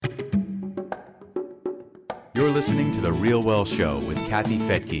You're listening to The Real Wealth Show with Kathy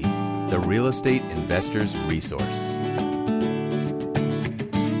Fettke, the real estate investor's resource.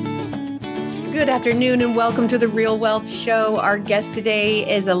 Good afternoon and welcome to The Real Wealth Show. Our guest today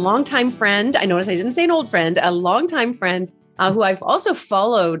is a longtime friend. I noticed I didn't say an old friend, a longtime friend who I've also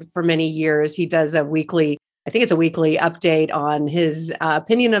followed for many years. He does a weekly update on his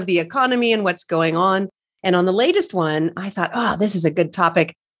opinion of the economy and what's going on. And on the latest one, I thought, this is a good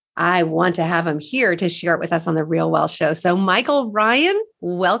topic. I want to have him here to share it with us on The Real Wealth Show. So Michael Ryan,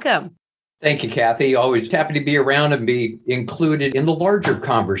 welcome. Thank you, Kathy. Always happy to be around and be included in the larger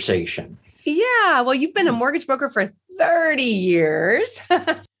conversation. Yeah, well, you've been a mortgage broker for 30 years,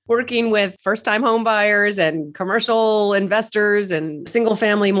 working with first-time home buyers and commercial investors and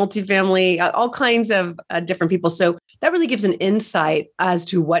single-family, multifamily, all kinds of different people. So that really gives an insight as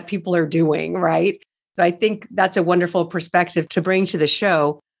to what people are doing, right? So I think that's a wonderful perspective to bring to the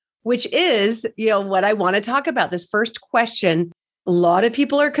show, which is, what I want to talk about. This first question, a lot of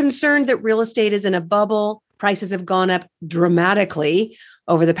people are concerned that real estate is in a bubble. Prices have gone up dramatically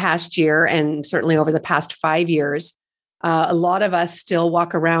over the past year and certainly over the past 5 years. A lot of us still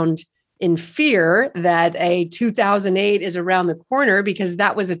walk around in fear that a 2008 is around the corner because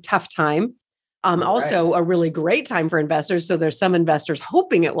that was a tough time. Also a really great time for investors. So there's some investors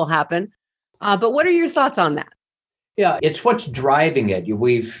hoping it will happen. But what are your thoughts on that? Yeah, it's what's driving it.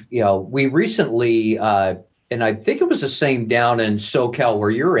 We recently, and I think it was the same down in SoCal where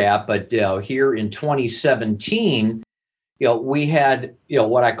you're at, but here in 2017, we had,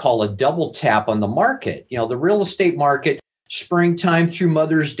 what I call a double tap on the market. The real estate market, springtime through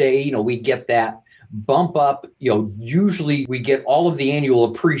Mother's Day, we get that bump up. Usually we get all of the annual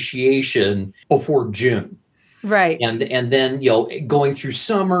appreciation before June. Right. And then, going through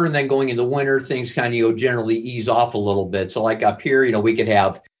summer and then going into winter, things kind of, generally ease off a little bit. So like up here, we could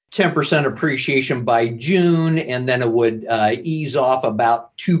have 10% appreciation by June, and then it would ease off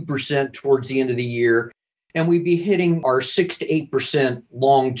about 2% towards the end of the year. And we'd be hitting our 6 to 8%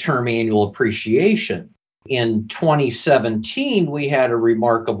 long-term annual appreciation. In 2017, we had a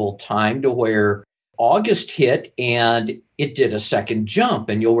remarkable time to where August hit and it did a second jump.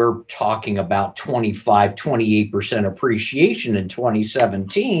 And we're talking about 25, 28% appreciation in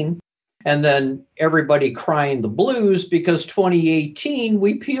 2017. And then everybody crying the blues because 2018,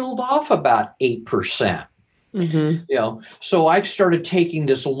 we peeled off about 8%. Mm-hmm. So I've started taking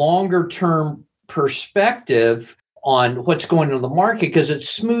this longer term perspective on what's going on in the market because it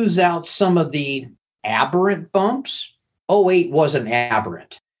smooths out some of the aberrant bumps. 08 wasn't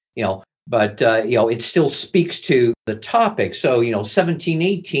aberrant, but it still speaks to the topic. So, 17,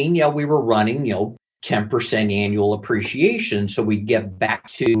 18, we were running, 10% annual appreciation. So we get back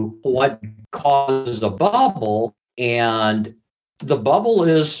to what causes a bubble. And the bubble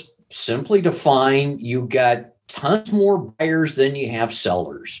is simply defined. You got tons more buyers than you have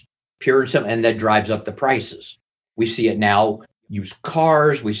sellers, pure and simple, and that drives up the prices. We see it now. Used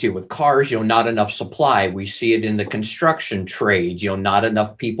cars, we see it with cars, not enough supply. We see it in the construction trades, not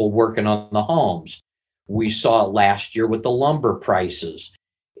enough people working on the homes. We saw it last year with the lumber prices,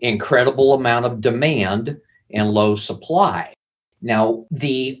 incredible amount of demand and low supply. Now,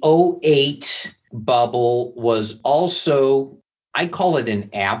 the 08 bubble was also, I call it an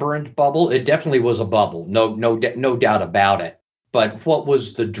aberrant bubble. It definitely was a bubble, no doubt about it. But what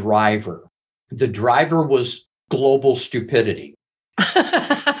was the driver? The driver was global stupidity.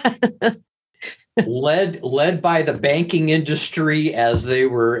 led by the banking industry as they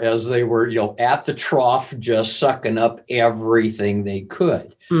were at the trough, just sucking up everything they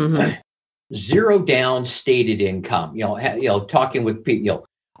could. Mm-hmm. Zero down stated income. Talking with people,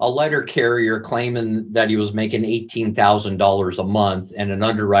 a letter carrier claiming that he was making $18,000 a month, and an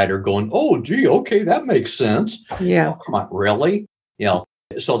underwriter going, "Oh, gee, okay, that makes sense." Yeah, come on, really?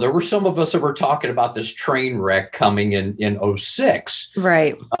 So there were some of us that were talking about this train wreck coming in 06.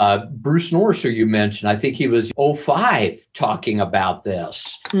 Right. Bruce Norris, who you mentioned, I think he was 05 talking about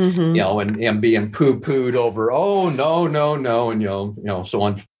this, mm-hmm. and being poo-pooed over, oh, no, and, so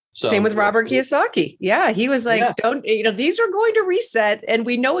on. So, same with Robert Kiyosaki. Yeah. He was like, these are going to reset, and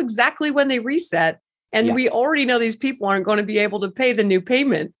we know exactly when they reset. And we already know these people aren't going to be able to pay the new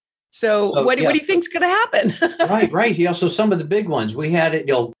payment. So what do you think is going to happen? Right. Yeah. So some of the big ones we had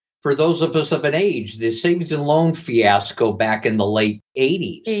it, for those of us of an age, the savings and loan fiasco back in the late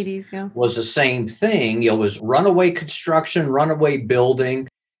 80s was the same thing. It was runaway construction, runaway building.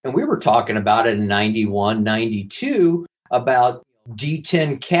 And we were talking about it in 91, 92 about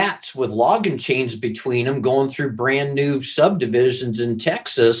D10 cats with logging chains between them going through brand new subdivisions in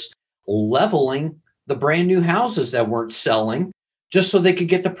Texas, leveling the brand new houses that weren't selling just so they could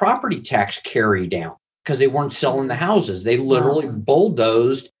get the property tax carry down. because they weren't selling the houses. They literally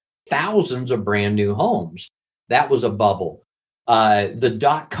bulldozed thousands of brand new homes. That was a bubble.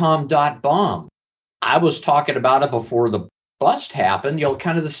 The .com bomb. I was talking about it before the bust happened,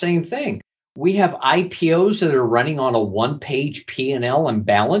 kind of the same thing. We have IPOs that are running on a one-page P&L and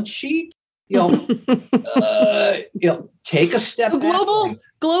balance sheet. Take a step back.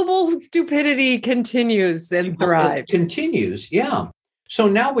 Global stupidity continues and thrives. It continues, yeah. So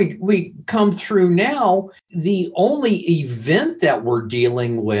now we come through now. The only event that we're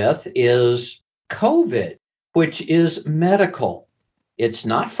dealing with is COVID, which is medical. It's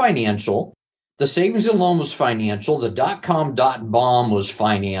not financial. The savings and loan was financial. The .com bomb was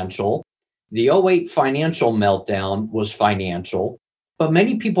financial. The 2008 financial meltdown was financial. But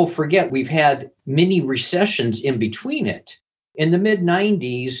many people forget we've had mini recessions in between it. In the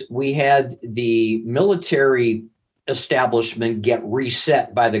mid-90s, we had the military establishment get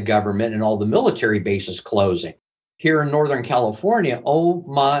reset by the government and all the military bases closing. Here in Northern California, oh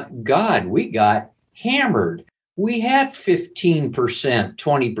my God, we got hammered. We had 15%,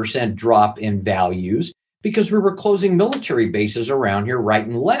 20% drop in values because we were closing military bases around here right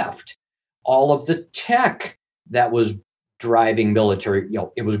and left. All of the tech that was driving military,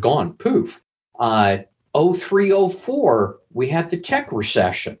 it was gone, poof. 03, 04, we had the tech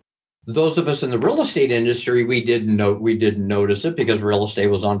recession. Those of us in the real estate industry, we didn't notice it because real estate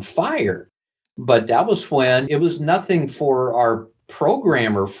was on fire. But that was when it was nothing for our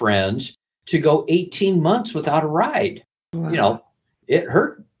programmer friends to go 18 months without a ride. Wow. It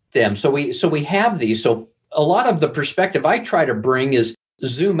hurt them. So we have these. So a lot of the perspective I try to bring is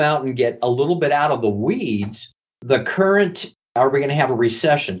zoom out and get a little bit out of the weeds. The current, are we going to have a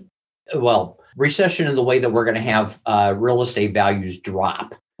recession? Well, recession in the way that we're going to have real estate values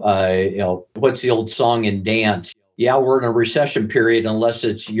drop. What's the old song and dance? Yeah, we're in a recession period unless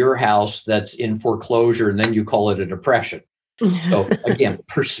it's your house that's in foreclosure and then you call it a depression. So again,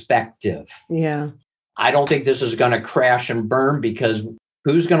 perspective. Yeah. I don't think this is going to crash and burn because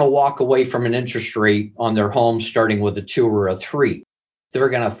who's going to walk away from an interest rate on their home starting with a 2 or a 3? They're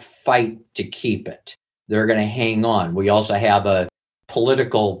going to fight to keep it. They're going to hang on. We also have a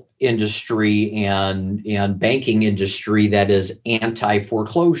political industry and banking industry that is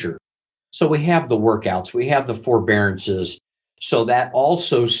anti-foreclosure. So we have the workouts, we have the forbearances. So that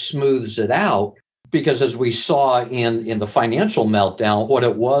also smooths it out because as we saw in the financial meltdown, what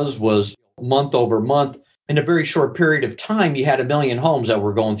it was month over month, in a very short period of time, you had 1 million homes that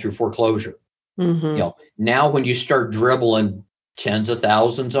were going through foreclosure. Mm-hmm. Now when you start dribbling tens of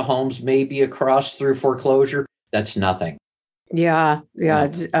thousands of homes maybe across through foreclosure, that's nothing. Yeah.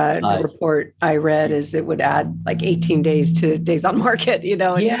 The report I read is it would add like 18 days to days on market,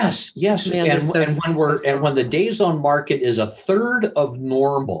 Yes. Man, when the days on market is a third of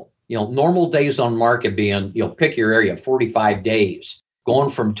normal, normal days on market being, pick your area, 45 days, going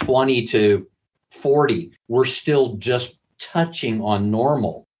from 20 to 40, we're still just touching on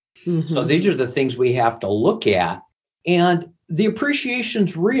normal. Mm-hmm. So these are the things we have to look at. And the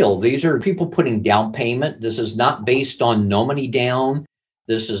appreciation's real. These are people putting down payment. This is not based on no money down.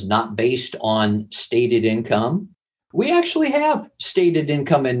 This is not based on stated income. We actually have stated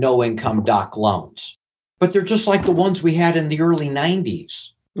income and no income doc loans, but they're just like the ones we had in the early 90s.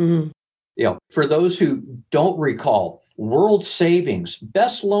 Mm-hmm. For those who don't recall, World Savings,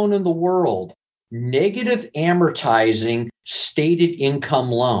 best loan in the world, negative amortizing stated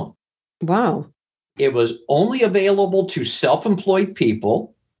income loan. Wow. It was only available to self-employed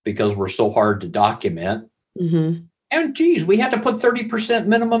people because we're so hard to document. Mm-hmm. And we had to put 30%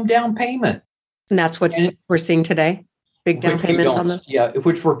 minimum down payment. And that's what we're seeing today? Big down payments on those? Yeah,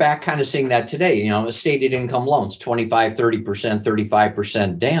 which we're back kind of seeing that today. Stated income loans, 25, 30%,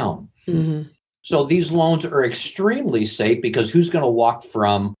 35% down. Mm-hmm. So these loans are extremely safe because who's going to walk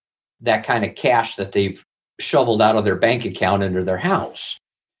from that kind of cash that they've shoveled out of their bank account into their house?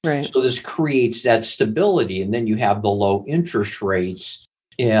 Right. So this creates that stability. And then you have the low interest rates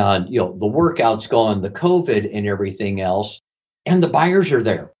and, the workouts going, the COVID and everything else. And the buyers are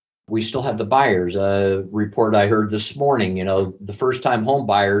there. We still have the buyers. A report I heard this morning, the first time home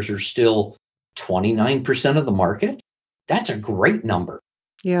buyers are still 29% of the market. That's a great number.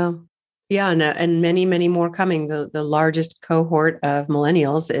 Yeah. Yeah. And many, many more coming. The largest cohort of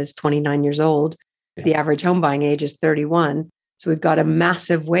millennials is 29 years old. Yeah. The average home buying age is 31. So we've got a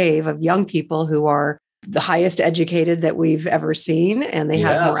massive wave of young people who are the highest educated that we've ever seen. And they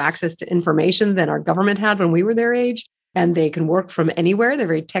have more access to information than our government had when we were their age. And they can work from anywhere. They're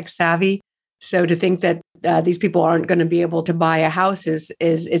very tech savvy. So to think that these people aren't going to be able to buy a house is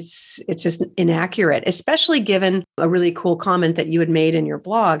just inaccurate, especially given a really cool comment that you had made in your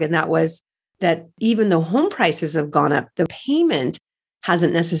blog. And that was that even though home prices have gone up, the payment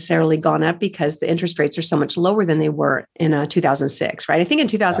hasn't necessarily gone up because the interest rates are so much lower than they were in 2006, right? I think in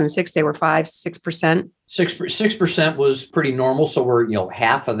 2006, they were 6%. 6% was pretty normal. So we're,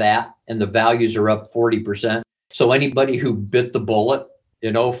 half of that, and the values are up 40%. So anybody who bit the bullet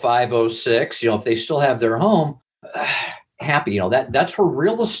in 05, 06, if they still have their home, happy, that's where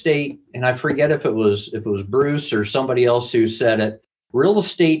real estate, and I forget if it was Bruce or somebody else who said it, real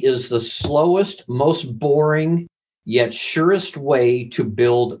estate is the slowest, most boring, yet surest way to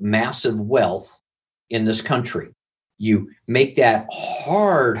build massive wealth in this country. You make that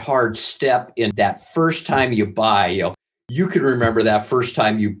hard step in that first time you buy. You can remember that first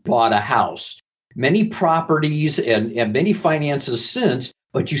time you bought a house. Many properties and many finances since,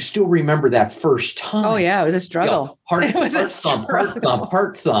 but you still remember that first time. Oh yeah, it was a struggle. Heart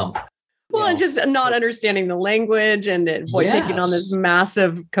thump. Well, and just not understanding the language and taking on this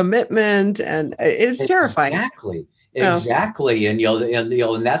massive commitment, and it's terrifying. Exactly.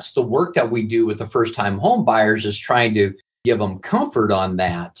 And that's the work that we do with the first-time home buyers, is trying to give them comfort on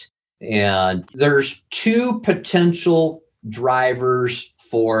that. And there's two potential drivers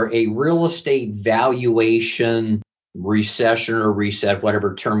for a real estate valuation recession or reset,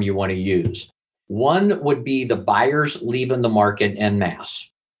 whatever term you want to use. One would be the buyers leaving the market en masse.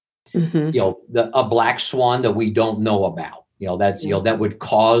 Mm-hmm. A black swan that we don't know about. That would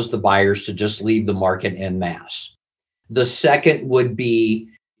cause the buyers to just leave the market en masse. The second would be,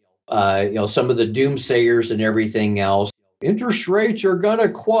 some of the doomsayers and everything else. Interest rates are going to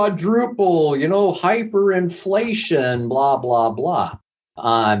quadruple, hyperinflation, blah, blah, blah.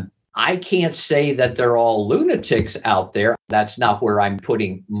 I can't say that they're all lunatics out there. That's not where I'm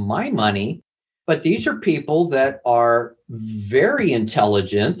putting my money. But these are people that are very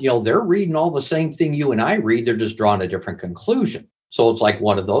intelligent. They're reading all the same thing you and I read. They're just drawing a different conclusion. So it's like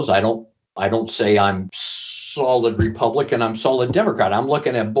one of those. I don't say I'm solid Republican, I'm solid Democrat. I'm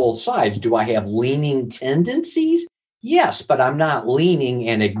looking at both sides. Do I have leaning tendencies? Yes, but I'm not leaning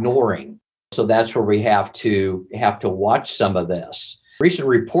and ignoring. So that's where we have to watch some of this. Recent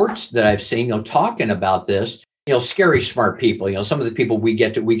reports that I've seen, talking about this, scary smart people, some of the people we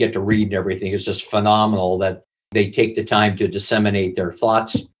get to read and everything is just phenomenal that they take the time to disseminate their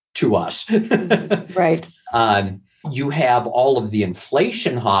thoughts to us. Right. You have all of the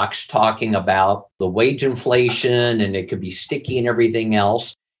inflation hawks talking about the wage inflation, and it could be sticky and everything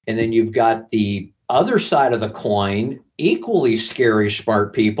else. And then you've got the other side of the coin, equally scary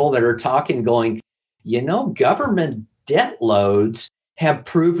smart people that are talking, going, government debt loads have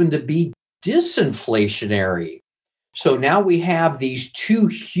proven to be disinflationary. So now we have these two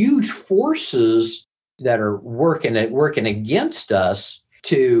huge forces that are working against us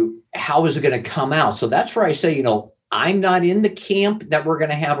to how is it going to come out. So that's where I say, I'm not in the camp that we're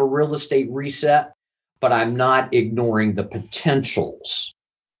going to have a real estate reset, but I'm not ignoring the potentials.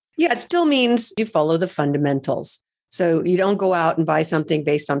 Yeah, it still means you follow the fundamentals. So you don't go out and buy something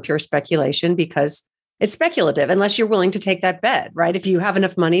based on pure speculation, because it's speculative unless you're willing to take that bet, right? If you have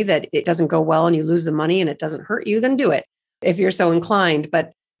enough money that it doesn't go well and you lose the money and it doesn't hurt you, then do it if you're so inclined.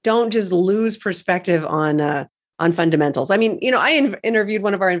 But don't just lose perspective on fundamentals. I mean, I interviewed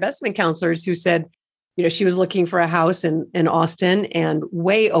one of our investment counselors who said, she was looking for a house in Austin and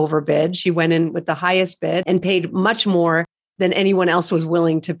way overbid. She went in with the highest bid and paid much more than anyone else was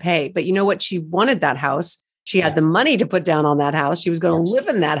willing to pay. But you know what? She wanted that house. She had the money to put down on that house. She was going to live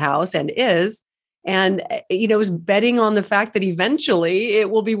in that house and is. And, was betting on the fact that eventually it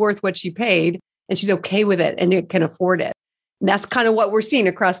will be worth what she paid, and she's okay with it and it can afford it. And that's kind of what we're seeing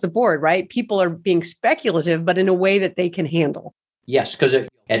across the board, right? People are being speculative, but in a way that they can handle. Yes, because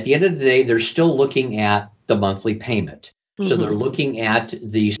at the end of the day, they're still looking at the monthly payment. So they're looking at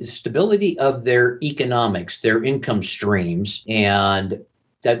the stability of their economics, their income streams, and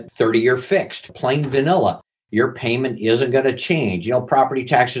that 30-year fixed, plain vanilla. Your payment isn't going to change. Property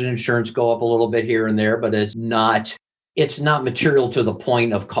taxes and insurance go up a little bit here and there, but it's not material to the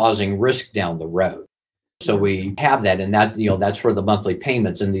point of causing risk down the road. So we have that, and that's where the monthly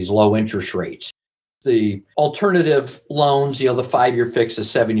payments and these low interest rates. The alternative loans, the 5-year fixed, the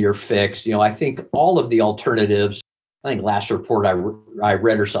 7-year fixed, I think all of the alternatives, I think last report I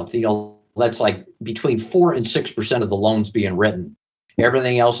read or something, that's like between 4 and 6% of the loans being written.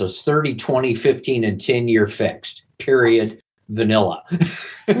 Everything else is 30, 20, 15, and 10-year fixed, period, vanilla.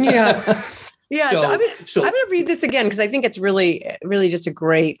 Yeah. Yeah. So I'm going to read this again, because I think it's really, really just a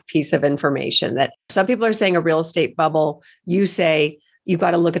great piece of information that some people are saying a real estate bubble. You say you've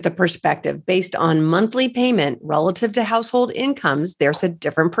got to look at the perspective based on monthly payment relative to household incomes. There's a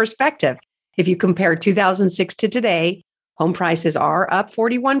different perspective. If you compare 2006 to today, Home prices are up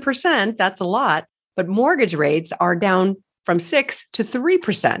 41%. That's a lot, but mortgage rates are down from 6 to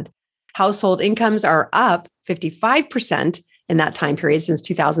 3%. Household incomes are up 55% in that time period since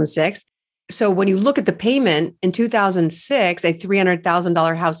 2006. So when you look at the payment in 2006, a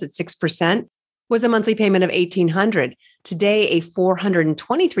 $300,000 house at 6% was a monthly payment of $1,800. Today, a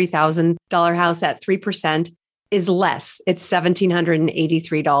 $423,000 house at 3% is less. It's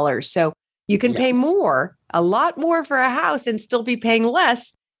 $1,783. So you can pay more, a lot more for a house and still be paying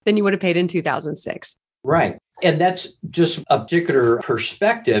less than you would have paid in 2006. Right. And that's just a particular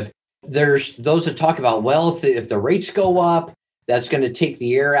perspective. There's those that talk about, well, if the rates go up, that's going to take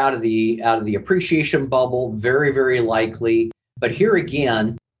the air out of the appreciation bubble, very, very likely. But here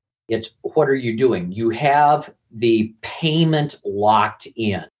again, it's what are you doing? You have the payment locked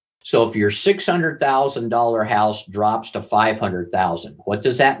in. So if your $600,000 house drops to $500,000, what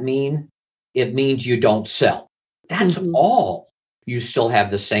does that mean? It means you don't sell. That's all. You still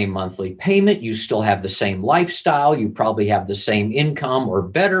have the same monthly payment. You still have the same lifestyle. You probably have the same income or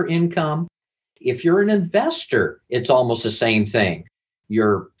better income. If you're an investor, it's almost the same thing.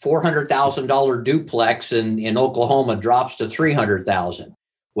 Your $400,000 duplex in Oklahoma drops to $300,000.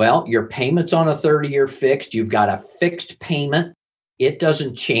 Well, your payment's on a 30-year fixed. You've got a fixed payment. It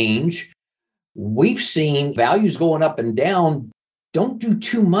doesn't change. We've seen values going up and down. Don't do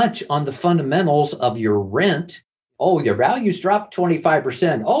too much on the fundamentals of your rent. Oh, your values dropped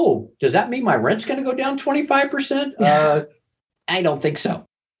 25%. Oh, does that mean my rent's going to go down 25%? I don't think so.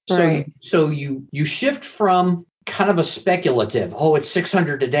 Right. So you shift from kind of a speculative, oh, it's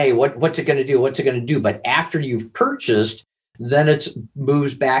 600 today. What's it going to do? What's it going to do? But after you've purchased, then it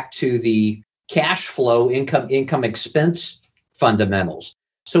moves back to the cash flow, income expense fundamentals.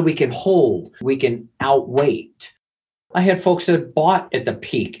 So we can hold, we can outweight. I had folks that bought at the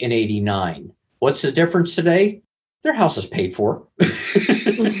peak in 89. What's the difference today? Their house is paid for.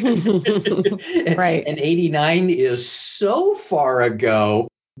 Right. And 89 is so far ago,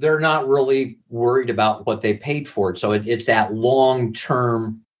 they're not really worried about what they paid for it. So it's that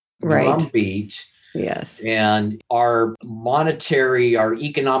long-term drumbeat. Yes. And our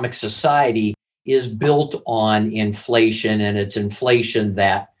economic society is built on inflation, and it's inflation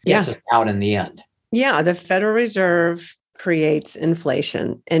that gets us out in the end. Yeah, the Federal Reserve creates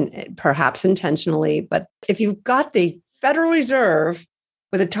inflation, and perhaps intentionally. But if you've got the Federal Reserve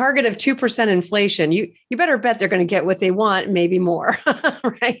with a target of 2% inflation, you better bet they're going to get what they want, maybe more,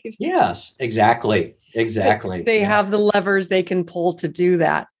 right? Yes, exactly. They have the levers they can pull to do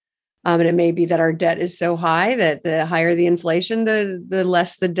that. And it may be that our debt is so high that the higher the inflation, the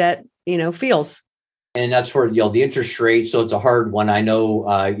less the debt, feels. And that's where, the interest rate. So it's a hard one. I know,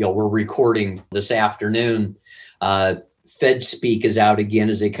 we're recording this afternoon. Fed speak is out again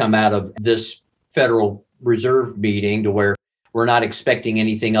as they come out of this Federal Reserve meeting, to where we're not expecting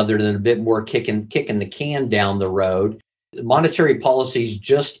anything other than a bit more kicking the can down the road. Monetary policy is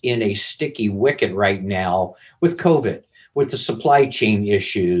just in a sticky wicket right now with COVID, with the supply chain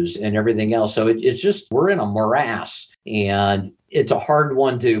issues and everything else. So it's just, we're in a morass, and it's a hard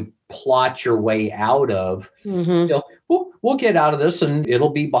one to plot your way out of. Mm-hmm. We'll get out of this and it'll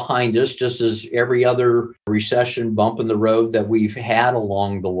be behind us, just as every other recession bump in the road that we've had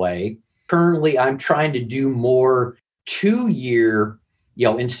along the way. Currently, I'm trying to do more 2-year,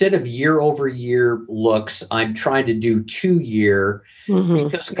 instead of year-over-year looks, I'm trying to do 2-year. Mm-hmm.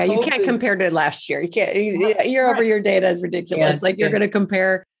 Because you can't compare to last year. You can't. Year-over-year data is ridiculous. You're going to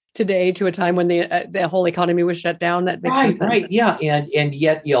compare today to a time when the whole economy was shut down. That makes no sense. Right. Yeah. And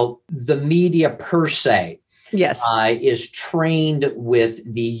yet, the media per se, yes, is trained with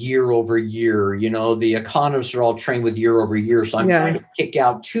the year over year. The economists are all trained with year over year. So I'm trying to kick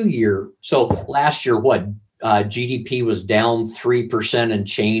out 2-year. So last year, GDP was down 3% and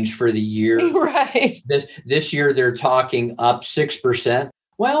change for the year. Right. This year, they're talking up 6%.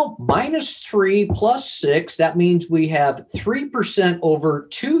 Well, -3 + 6, that means we have 3% over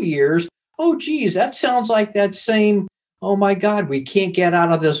 2 years. Oh, geez, that sounds like that same, oh my God, we can't get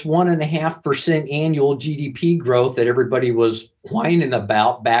out of this 1.5% annual GDP growth that everybody was whining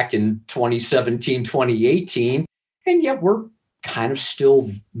about back in 2017, 2018. And yet we're kind of still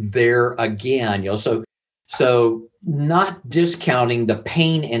there again. So not discounting the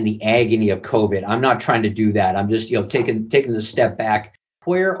pain and the agony of COVID. I'm not trying to do that. I'm just, taking the step back.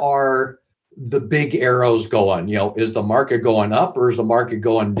 Where are the big arrows going? Is the market going up or is the market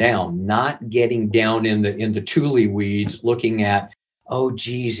going down? Not getting down in the Thule weeds, looking at, oh,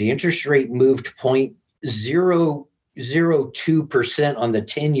 geez, the interest rate moved 0.002% on the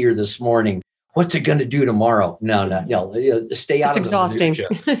 10-year this morning. What's it going to do tomorrow? No. Stay out of it. It's exhausting.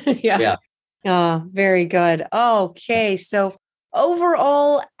 Yeah. Oh, very good. Okay. So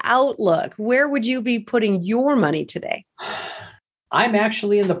overall outlook, where would you be putting your money today? I'm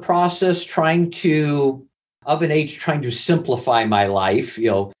actually in the process trying to simplify my life.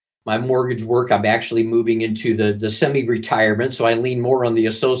 My mortgage work, I'm actually moving into the semi-retirement. So I lean more on the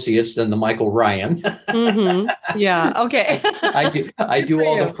associates than the Michael Ryan. Yeah. Okay. I do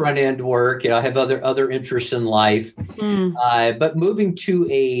all the front end work. I have other interests in life. But moving to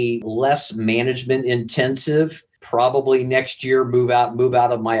a less management intensive, probably next year, move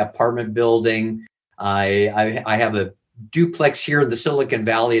out of my apartment building. I have a duplex here in the Silicon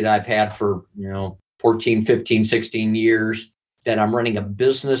Valley that I've had for 14, 15, 16 years that I'm running a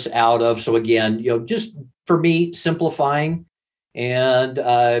business out of. So again, just for me, simplifying. And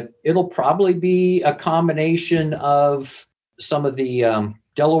it'll probably be a combination of some of the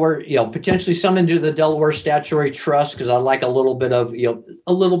Delaware, potentially some into the Delaware Statutory Trust, because I like a little bit of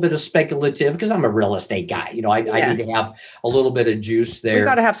speculative, because I'm a real estate guy. I need to have a little bit of juice there. We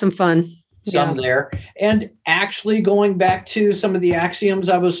got to have some fun. There. And actually going back to some of the axioms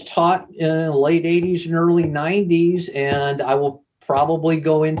I was taught in the late 80s and early 90s, and I will probably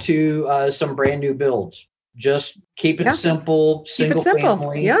go into some brand new builds. Just keep it simple, single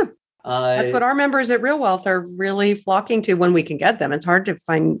family. Yeah. That's what our members at Real Wealth are really flocking to when we can get them. It's hard to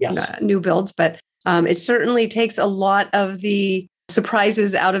find new builds, but it certainly takes a lot of the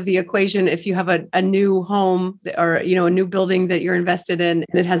surprises out of the equation if you have a new home or, a new building that you're invested in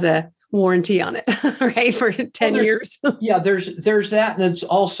and it has a warranty on it, right? For 10 years. There's that. And it's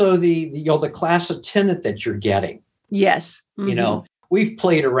also the class of tenant that you're getting. Yes. We've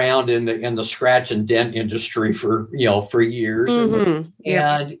played around in the scratch and dent industry for years.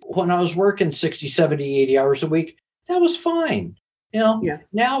 And when I was working 60, 70, 80 hours a week, that was fine.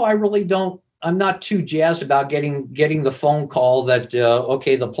 Now I really don't, I'm not too jazzed about getting the phone call that,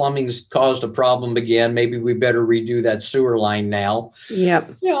 the plumbing's caused a problem again. Maybe we better redo that sewer line now.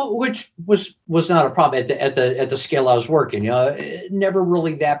 Yep. Which was not a problem at the scale I was working. Never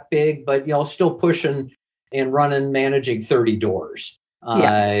really that big, but still pushing and running, managing 30 doors.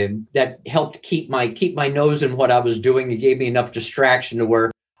 That helped keep my nose in what I was doing. It gave me enough distraction to where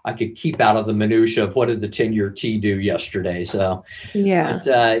I could keep out of the minutia of what did the 10-year T do yesterday. So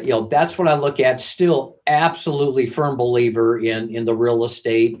that's what I look at. Still absolutely firm believer in the real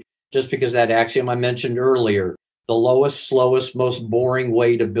estate, just because that axiom I mentioned earlier, the lowest, slowest, most boring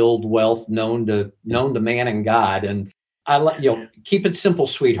way to build wealth known to man and God. And I keep it simple,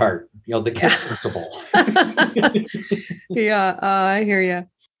 sweetheart. The KISS principle. I hear you.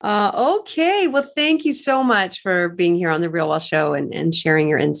 Okay. Well, thank you so much for being here on the Real Wealth Show and sharing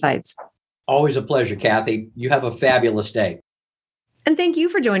your insights. Always a pleasure, Kathy. You have a fabulous day. And thank you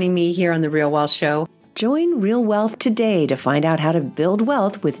for joining me here on the Real Wealth Show. Join Real Wealth today to find out how to build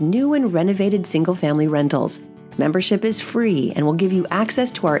wealth with new and renovated single-family rentals. Membership is free and will give you access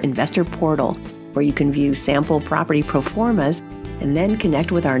to our investor portal, where you can view sample property pro formas and then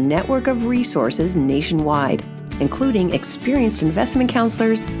connect with our network of resources nationwide, including experienced investment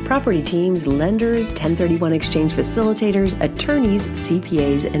counselors, property teams, lenders, 1031 exchange facilitators, attorneys,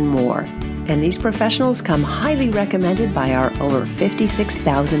 CPAs, and more. And these professionals come highly recommended by our over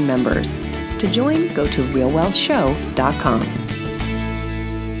 56,000 members. To join, go to realwealthshow.com.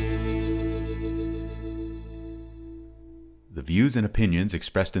 The views and opinions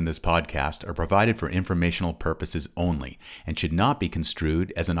expressed in this podcast are provided for informational purposes only and should not be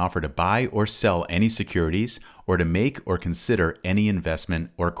construed as an offer to buy or sell any securities or to make or consider any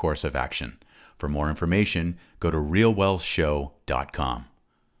investment or course of action. For more information, go to realwealthshow.com.